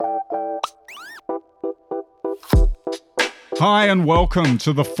Hi and welcome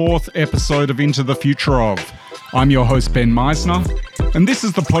to the fourth episode of Into the Future Of. I'm your host Ben Meisner, and this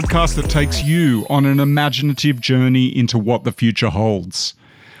is the podcast that takes you on an imaginative journey into what the future holds.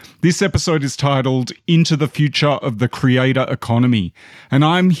 This episode is titled Into the Future of the Creator Economy, and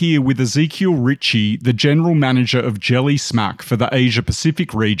I'm here with Ezechiel Ritchie, the General Manager of Jellysmack for the Asia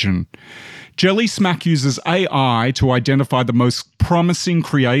Pacific region. Jellysmack uses AI to identify the most promising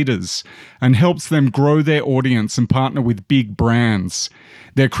creators and helps them grow their audience and partner with big brands.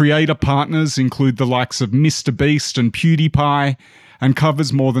 Their creator partners include the likes of Mr. Beast and PewDiePie and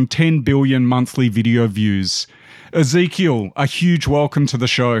covers more than 10 billion monthly video views. Ezechiel, a huge welcome to the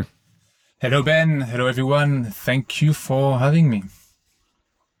show. Hello, Ben. Hello, everyone. Thank you for having me.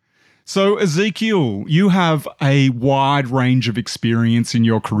 So, Ezechiel, you have a wide range of experience in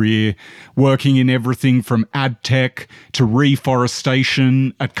your career, working in everything from ad tech to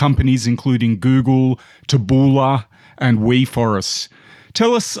reforestation at companies including Google, Taboola, and WeForest.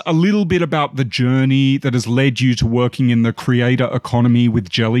 Tell us a little bit about the journey that has led you to working in the creator economy with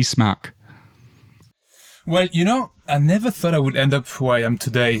Jellysmack. Well, I never thought I would end up where I am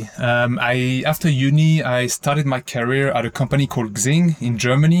today. After uni, I started my career at a company called Xing in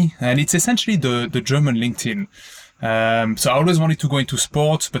Germany, and it's essentially the German LinkedIn. So I always wanted to go into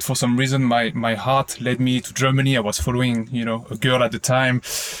sports, but for some reason, my heart led me to Germany. I was following, a girl at the time.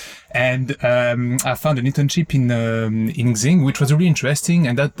 And I found an internship in Xing, which was really interesting.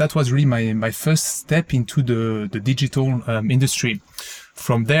 And that was really my first step into the digital industry.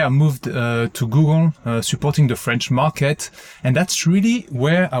 From there, I moved to Google, supporting the French market. And that's really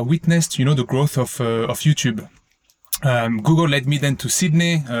where I witnessed, the growth of YouTube. Google led me then to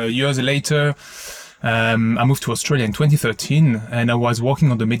Sydney years later. I moved to Australia in 2013, and I was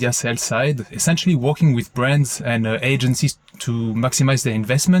working on the media sales side, essentially working with brands and agencies to maximize their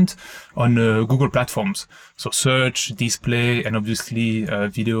investment on Google platforms. So search, display, and obviously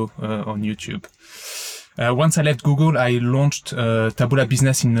video on YouTube. Once I left Google, I launched Taboola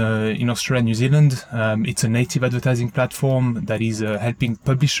Business in Australia and New Zealand. It's a native advertising platform that is helping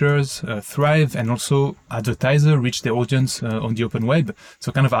publishers thrive and also advertisers reach their audience on the open web.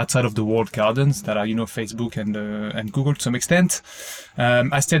 So kind of outside of the walled gardens that are, Facebook and Google to some extent.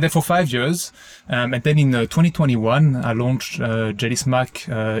 I stayed there for 5 years. And then in 2021, I launched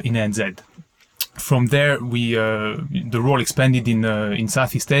Jellysmack in ANZ. From there, the role expanded in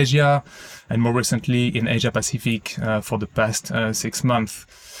Southeast Asia and more recently in Asia Pacific for the past 6 months.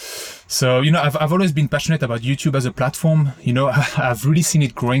 So, I've always been passionate about YouTube as a platform. I've really seen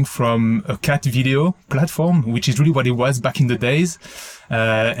it growing from a cat video platform, which is really what it was back in the days.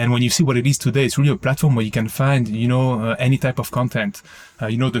 And when you see what it is today, it's really a platform where you can find, any type of content.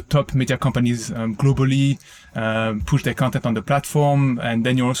 The top media companies globally push their content on the platform. And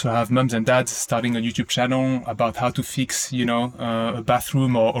then you also have mums and dads starting a YouTube channel about how to fix, a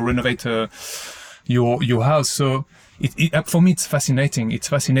bathroom or renovate your house. So for me, it's fascinating. It's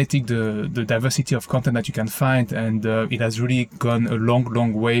fascinating the diversity of content that you can find, and it has really gone a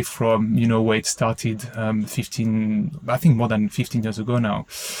long way from where it started 15, I think more than 15 years ago now.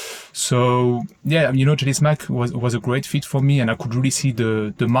 So yeah, Jellysmack was a great fit for me, and I could really see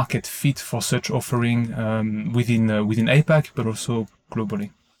the market fit for such offering within APAC, but also globally.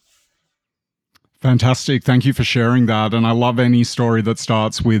 Fantastic. Thank you for sharing that. And I love any story that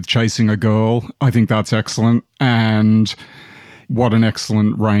starts with chasing a girl. I think that's excellent. And what an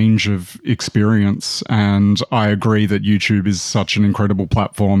excellent range of experience. And I agree that YouTube is such an incredible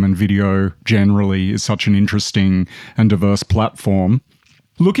platform, and video generally is such an interesting and diverse platform.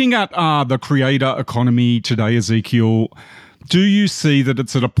 Looking at the creator economy today, Ezechiel, do you see that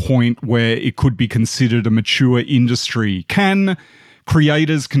it's at a point where it could be considered a mature industry? Can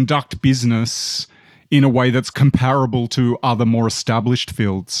creators conduct business in a way that's comparable to other more established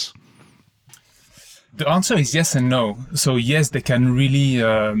fields? The answer is yes and no. So yes, they can really,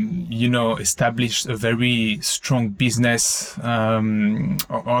 establish a very strong business on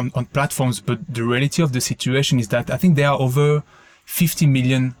platforms. But the reality of the situation is that I think there are over 50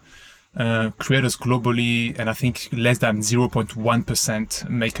 million creators globally, and I think less than 0.1%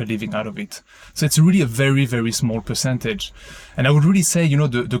 make a living out of it. So it's really a very, very small percentage. And I would really say,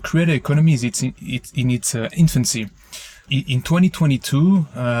 the creator economy is in its infancy. In 2022,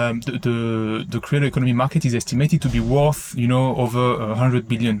 the creator economy market is estimated to be worth, over 100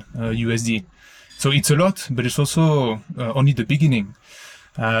 billion USD. So it's a lot, but it's also only the beginning.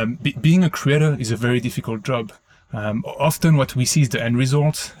 Being a creator is a very difficult job. Often what we see is the end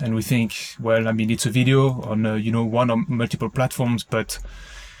result, and we think, it's a video on, one or multiple platforms, but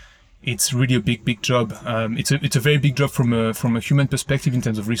it's really a big job. It's a very big job from a human perspective in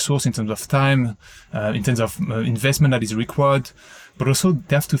terms of resource, in terms of time, in terms of investment that is required. But also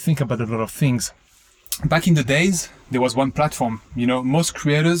they have to think about a lot of things. Back in the days, there was one platform. Most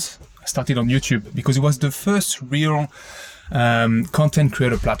creators started on YouTube because it was the first real content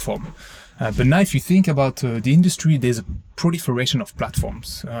creator platform. But now if you think about the industry, there's a proliferation of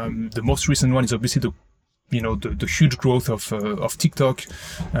platforms. The most recent one is obviously the huge growth of TikTok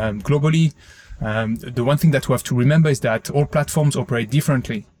globally. The one thing that we have to remember is that all platforms operate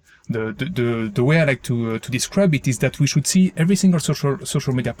differently. The way I like to describe it is that we should see every single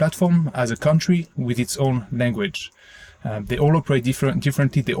social media platform as a country with its own language. They all operate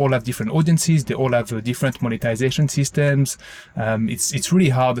differently. They all have different audiences. They all have different monetization systems. It's really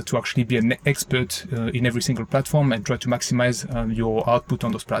hard to actually be an expert in every single platform and try to maximize your output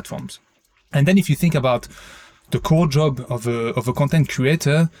on those platforms. And then if you think about the core job of a content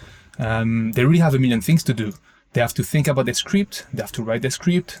creator, they really have a million things to do. They have to think about their script, they have to write their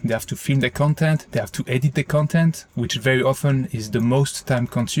script, they have to film their content, they have to edit the content, which very often is the most time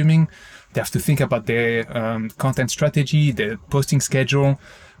consuming. They have to think about their content strategy, their posting schedule,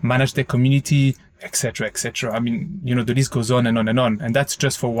 manage their community, etc., etc. I mean, the list goes on and on and on. And that's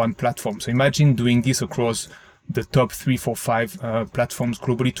just for one platform. So imagine doing this across the top 3, 4, 5 platforms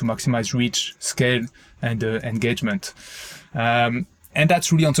globally to maximize reach, scale, and engagement. And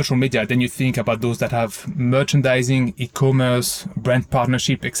that's really on social media. Then you think about those that have merchandising, e-commerce, brand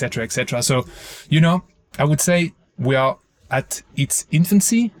partnership, etc., etc. So, I would say we are at its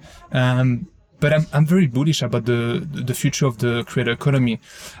infancy, but I'm very bullish about the future of the creator economy.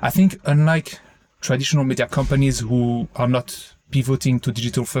 I think unlike traditional media companies who are not pivoting to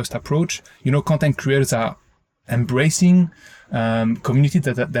digital first approach, content creators are embracing community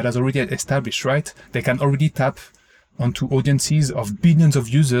that has already established, right? They can already tap onto audiences of billions of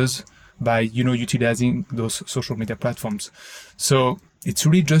users by, utilizing those social media platforms. So it's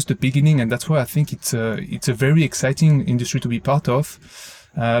really just the beginning. And that's why I think it's a very exciting industry to be part of.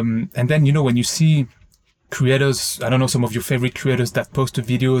 And then, when you see creators, I don't know, some of your favorite creators that post a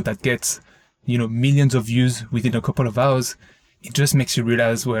video that gets, millions of views within a couple of hours, it just makes you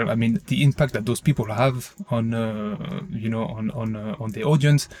realize, well, I mean, the impact that those people have on, on their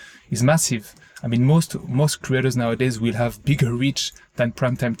audience is massive. I mean, most creators nowadays will have bigger reach than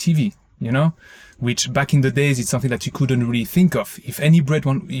primetime TV, which back in the days, it's something that you couldn't really think of. If any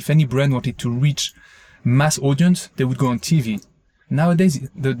brand wanted to reach mass audience, they would go on TV. Nowadays,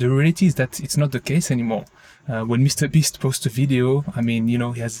 the reality is that it's not the case anymore. When Mr. Beast posts a video, I mean, he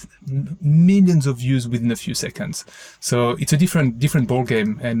has millions of views within a few seconds. So it's a different ball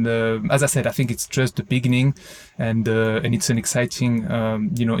game. And as I said, I think it's just the beginning, and it's an exciting,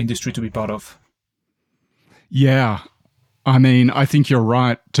 industry to be part of. Yeah. I mean, I think you're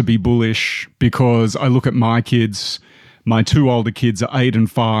right to be bullish, because I look at my kids. My 2 older kids are 8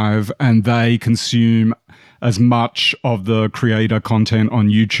 and 5, and they consume as much of the creator content on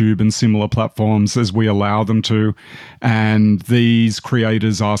YouTube and similar platforms as we allow them to. And these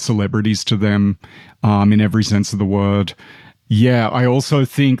creators are celebrities to them in every sense of the word. Yeah, I also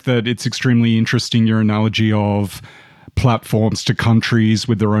think that it's extremely interesting, your analogy of platforms to countries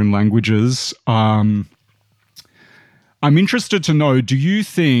with their own languages. I'm interested to know, do you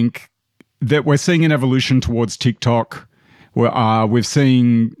think that we're seeing an evolution towards TikTok? We've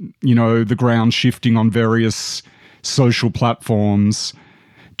seen, the ground shifting on various social platforms.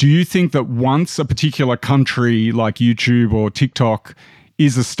 Do you think that once a particular country like YouTube or TikTok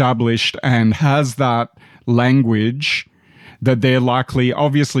is established and has that language, that they're likely,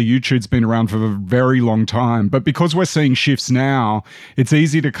 obviously YouTube's been around for a very long time, but because we're seeing shifts now, it's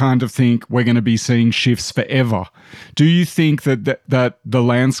easy to kind of think we're going to be seeing shifts forever. Do you think that the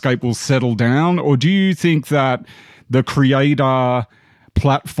landscape will settle down, or do you think that the creator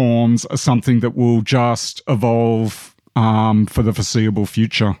platforms are something that will just evolve for the foreseeable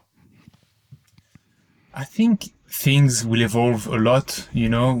future? I think things will evolve a lot. We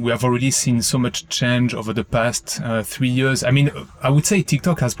have already seen so much change over the past 3 years. I mean, I would say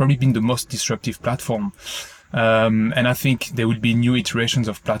TikTok has probably been the most disruptive platform. And I think there will be new iterations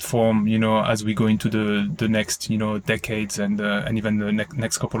of platform, as we go into the next, decades and even the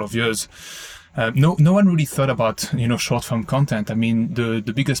next couple of years. No one really thought about, short form content. I mean,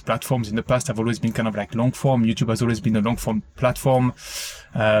 the biggest platforms in the past have always been kind of like long form. YouTube has always been a long form platform.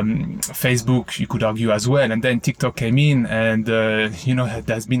 Facebook, you could argue as well. And then TikTok came in and,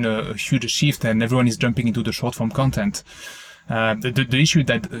 there's been a huge shift and everyone is jumping into the short form content. The issue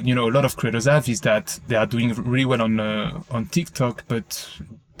that, a lot of creators have is that they are doing really well on TikTok, but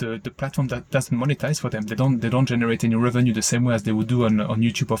the platform that doesn't monetize for them. They don't generate any revenue the same way as they would do on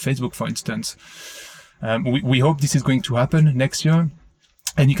YouTube or Facebook, for instance. We hope this is going to happen next year.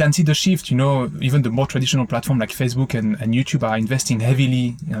 And you can see the shift, even the more traditional platform like Facebook and YouTube are investing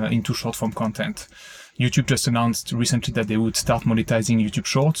heavily into short form content. YouTube just announced recently that they would start monetizing YouTube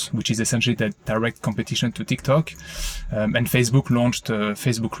Shorts, which is essentially the direct competition to TikTok. And Facebook launched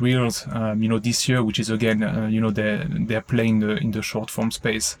Facebook Reels, this year, which is again, they're playing in the short form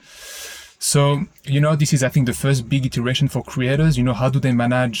space. So, this is, I think, the first big iteration for creators. How do they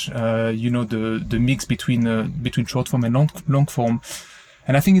manage, the mix between short form and long form?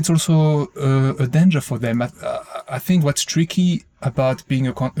 And I think it's also a danger for them. I think what's tricky about being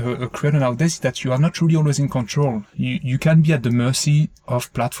a creator nowadays is that you are not really always in control. You can be at the mercy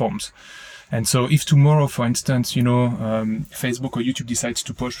of platforms. And so if tomorrow, for instance, Facebook or YouTube decides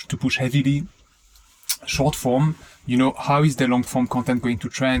to push heavily short form, how is their long form content going to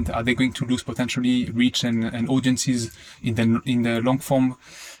trend? Are they going to lose potentially reach and audiences in the long form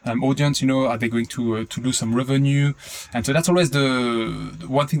audience? Are they going to lose some revenue? And so that's always the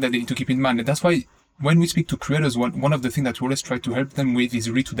one thing that they need to keep in mind. And that's why when we speak to creators, one of the things that we always try to help them with is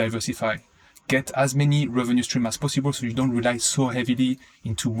really to diversify. Get as many revenue streams as possible so you don't rely so heavily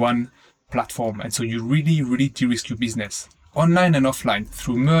into one platform. And so you really, really de-risk your business, online and offline,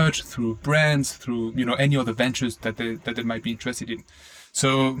 through merch, through brands, through any other ventures that they might be interested in.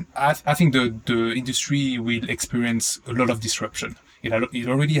 So I think the industry will experience a lot of disruption. It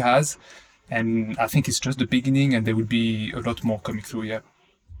already has, and I think it's just the beginning, and there will be a lot more coming through.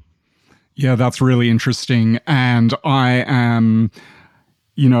 Yeah, that's really interesting, and I am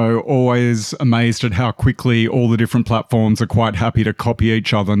always amazed at how quickly all the different platforms are quite happy to copy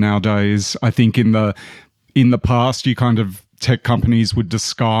each other nowadays. I think in the past, tech companies would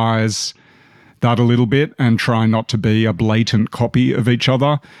disguise that a little bit and try not to be a blatant copy of each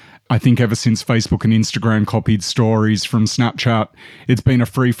other. I think ever since Facebook and Instagram copied stories from Snapchat, it's been a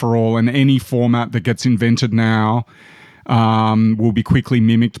free-for-all, and any format that gets invented now will be quickly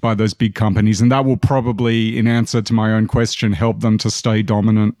mimicked by those big companies. And that will probably, in answer to my own question, help them to stay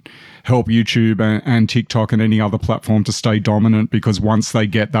dominant, help YouTube and TikTok and any other platform to stay dominant, because once they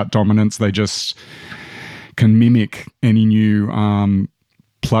get that dominance, they just can mimic any new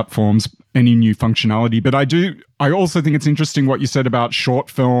platforms, any new functionality. But I also think it's interesting what you said about short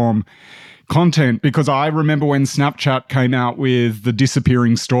film content, because I remember when Snapchat came out with the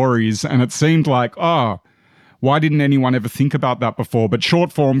disappearing stories, and it seemed like, why didn't anyone ever think about that before? But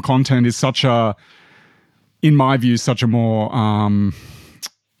short form content is in my view, such a more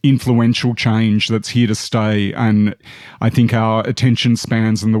influential change that's here to stay. And I think our attention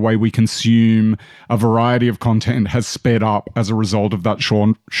spans and the way we consume a variety of content has sped up as a result of that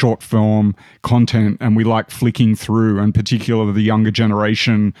short film content. And we like flicking through, and particularly the younger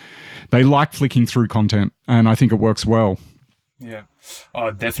generation, they like flicking through content. And I think it works well. Yeah. Oh,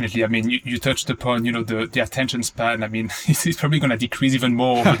 definitely. I mean, you touched upon, the attention span. I mean, it's probably going to decrease even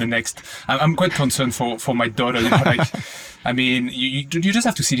more over the next. I'm quite concerned for my daughter. I mean, you just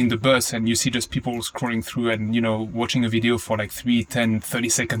have to sit in the bus and you see just people scrolling through and, watching a video for like 3, 10, 30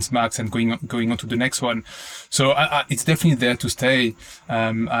 seconds max and going on to the next one. So it's definitely there to stay.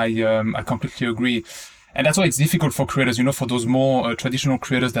 I completely agree. And that's why it's difficult for creators, for those more traditional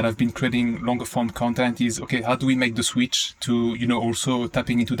creators that have been creating longer form content is, okay, how do we make the switch to, also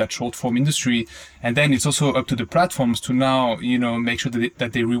tapping into that short form industry? And then it's also up to the platforms to now, make sure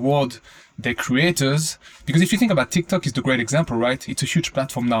that they reward their creators. Because if you think about TikTok is the great example, right? It's a huge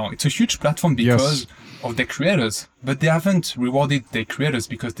platform now. It's a huge platform because of their creators, but they haven't rewarded their creators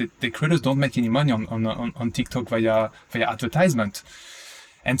because the creators don't make any money on TikTok via advertisement.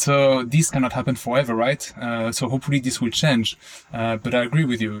 And so this cannot happen forever, right? So hopefully this will change. But I agree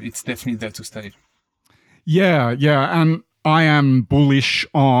with you. It's definitely there to stay. Yeah. And I am bullish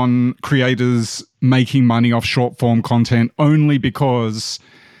on creators making money off short form content only because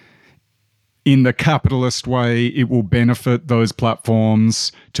in the capitalist way, it will benefit those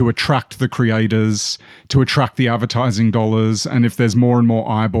platforms to attract the creators, to attract the advertising dollars. And if there's more and more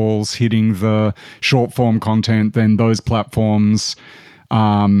eyeballs hitting the short form content, then those platforms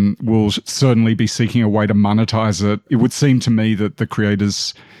will certainly be seeking a way to monetize it. It would seem to me that the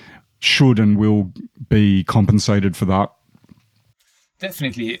creators should and will be compensated for that.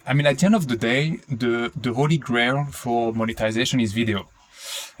 Definitely. I mean, at the end of the day, the holy grail for monetization is video.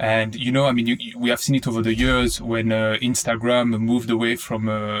 And, we have seen it over the years when Instagram moved away from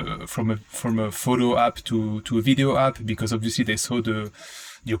a photo app to a video app, because obviously they saw the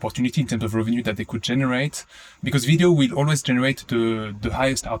the opportunity in terms of revenue that they could generate, because video will always generate the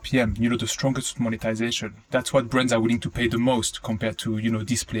highest RPM, the strongest monetization. That's what brands are willing to pay the most compared to,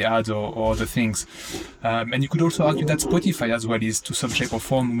 display ads or other things. And you could also argue that Spotify as well is to some shape or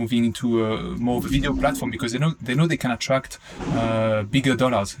form moving into more of a video platform, because they know they can attract bigger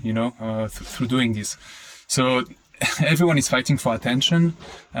dollars, through doing this. So everyone is fighting for attention,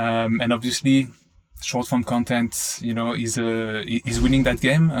 and obviously short form content, is winning that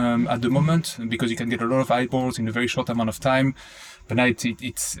game at the moment, because you can get a lot of eyeballs in a very short amount of time. But now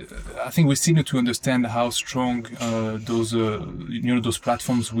it's I think we still need to understand how strong those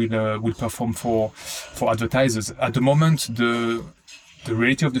platforms will perform for advertisers. At the moment, the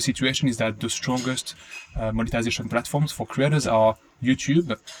reality of the situation is that the strongest monetization platforms for creators are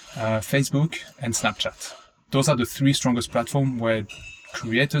YouTube, Facebook, and Snapchat. Those are the three strongest platforms where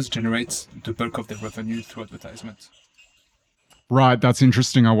creators generate the bulk of their revenue through advertisement. Right, that's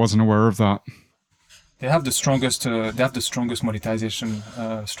interesting. I wasn't aware of that. They have the strongest monetization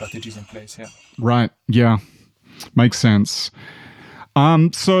strategies in place. Yeah. Right. Yeah. Makes sense.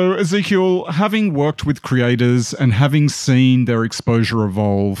 So Ezechiel, having worked with creators and having seen their exposure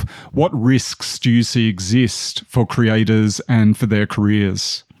evolve, what risks do you see exist for creators and for their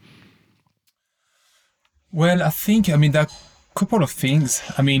careers? Well, there are a couple of things.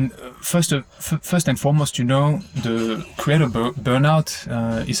 First and foremost, the creator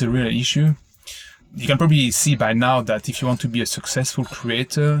burnout is a real issue. You can probably see by now that if you want to be a successful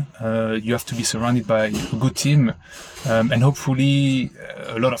creator, you have to be surrounded by a good team, and hopefully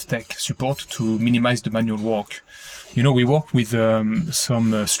a lot of tech support to minimize the manual work. We work with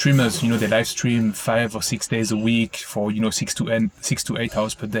some streamers. They live stream 5 or 6 days a week for 6 to 8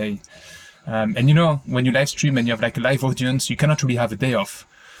 hours per day. And when you live stream and you have like a live audience, you cannot really have a day off.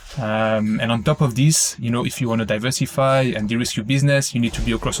 And on top of this, if you want to diversify and de-risk your business, you need to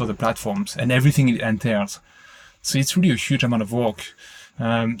be across other platforms and everything it entails. So it's really a huge amount of work.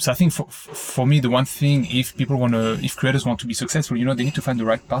 So I think for me, the one thing, if creators want to be successful, they need to find the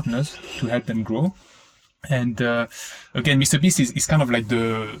right partners to help them grow. And again, MrBeast is kind of like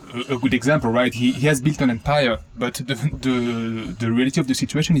a good example, right? He has built an empire, but the reality of the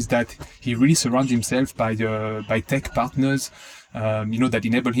situation is that he really surrounds himself by tech partners, that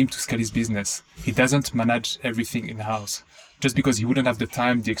enable him to scale his business. He doesn't manage everything in-house, just because he wouldn't have the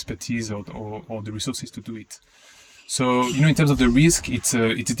time, the expertise, or the resources to do it. So, in terms of the risk, it's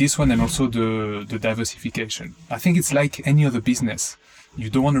this one, and also the diversification. I think it's like any other business. You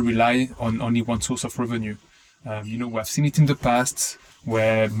don't want to rely on only one source of revenue. We have seen it in the past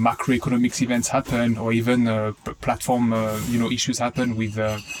where macroeconomics events happen, or even platform, issues happen with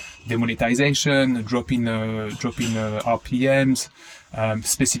demonetization, dropping RPMs,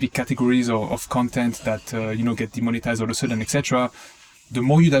 specific categories of content that get demonetized all of a sudden, etc. The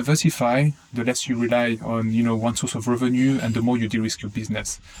more you diversify, the less you rely on one source of revenue, and the more you de-risk your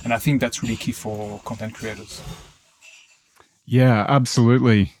business. And I think that's really key for content creators. Yeah,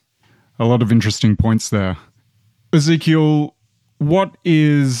 absolutely. A lot of interesting points there. Ezechiel, what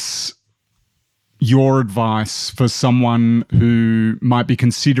is your advice for someone who might be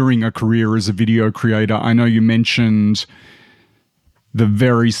considering a career as a video creator? I know you mentioned the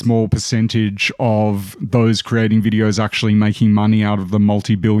very small percentage of those creating videos actually making money out of the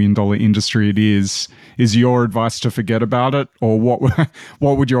multi-billion-dollar industry it is. Is your advice to forget about it? Or what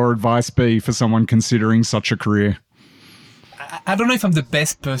would your advice be for someone considering such a career? I don't know if I'm the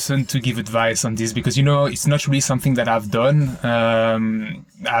best person to give advice on this, because, it's not really something that I've done.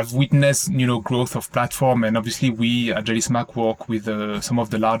 I've witnessed, growth of platform, and obviously we at Jellysmack work with some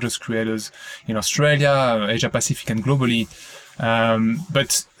of the largest creators in Australia, Asia Pacific, and globally.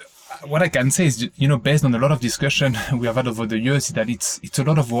 But what I can say is, based on a lot of discussion we have had over the years, is that it's a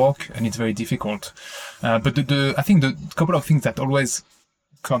lot of work and it's very difficult. But I think the couple of things that always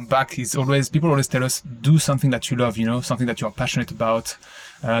come back is people always tell us, do something that you love, something that you are passionate about.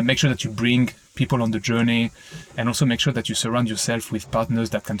 Make sure that you bring people on the journey, and also make sure that you surround yourself with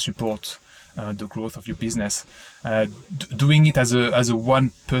partners that can support the growth of your business. Doing it as a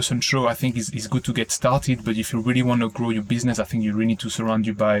one-person show, I think is good to get started. But if you really want to grow your business, I think you really need to surround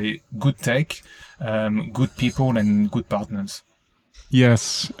you by good tech, good people, and good partners.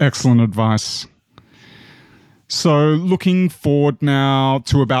 Yes, excellent advice. So looking forward now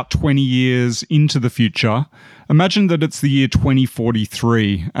to about 20 years into the future, imagine that it's the year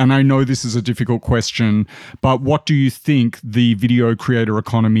 2043. And I know this is a difficult question, but what do you think the video creator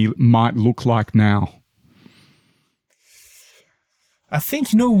economy might look like now? I think,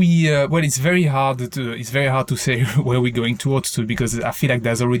 it's very hard to say where we're going towards to, because I feel like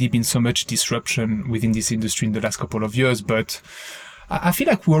there's already been so much disruption within this industry in the last couple of years. But I feel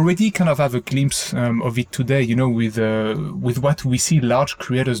like we already kind of have a glimpse of it today, with what we see large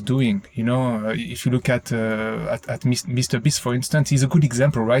creators doing. If you look at Mr. Beast, for instance, he's a good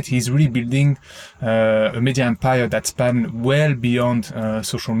example, right? He's really building a media empire that spans well beyond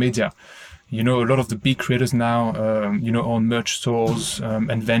social media. A lot of the big creators now, own merch stores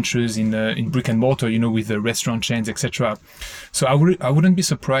and ventures in brick and mortar, with the restaurant chains, etc. So I wouldn't be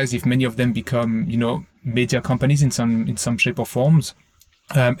surprised if many of them become, media companies in some shape or forms.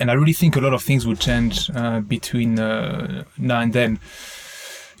 And I really think a lot of things will change between now and then.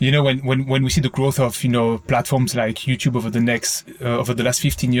 When we see the growth of platforms like YouTube over the last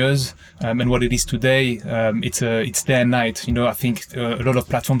 15 years and what it is today, it's day and night. I think a lot of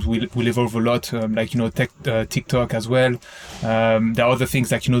platforms will evolve a lot, TikTok as well. There are other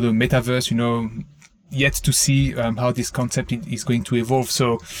things like the metaverse. Yet to see how this concept is going to evolve.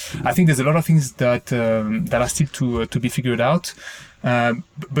 So I think there's a lot of things that are still to be figured out.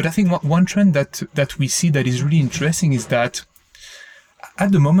 But I think one trend that we see that is really interesting is that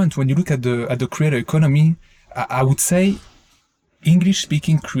at the moment, when you look at the creator economy, I would say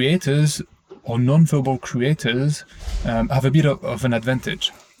English-speaking creators or non-verbal creators have a bit of an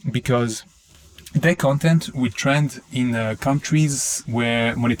advantage, because their content will trend in countries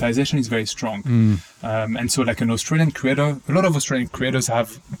where monetization is very strong. And so like an Australian creator, a lot of Australian creators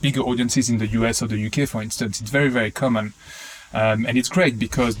have bigger audiences in the US or the UK, for instance. It's very, very common. And it's great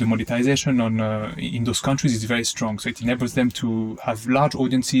because the monetization in those countries is very strong. So it enables them to have large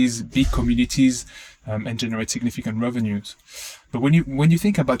audiences, big communities, and generate significant revenues. But when you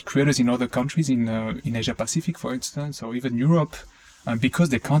think about creators in other countries, in Asia Pacific, for instance, or even Europe, because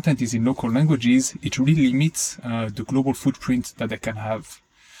their content is in local languages, it really limits the global footprint that they can have.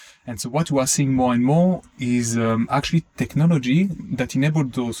 And so what we are seeing more and more is actually technology that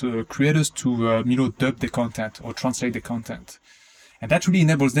enables those creators to dub the content or translate the content. And that really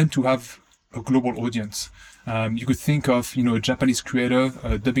enables them to have a global audience. You could think of a Japanese creator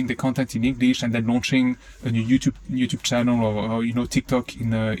dubbing the content in English and then launching a new YouTube channel or TikTok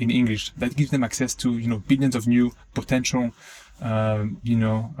in English. That gives them access to billions of new potential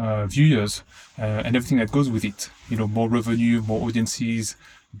viewers and everything that goes with it. More revenue, more audiences,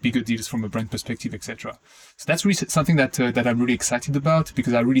 bigger deals from a brand perspective, etc. So that's really something that I'm really excited about,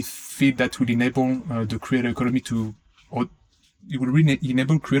 because I really feel that will enable the creator economy it will really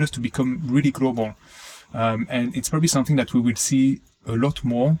enable creators to become really global. And it's probably something that we will see a lot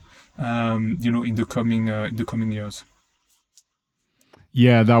more, in the coming years.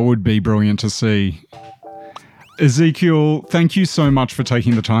 Yeah, that would be brilliant to see. Ezechiel, thank you so much for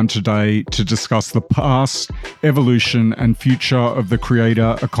taking the time today to discuss the past, evolution, and future of the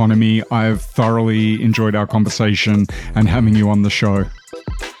creator economy. I've thoroughly enjoyed our conversation and having you on the show.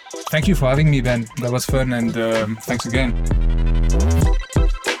 Thank you for having me, Ben. That was fun, and thanks again.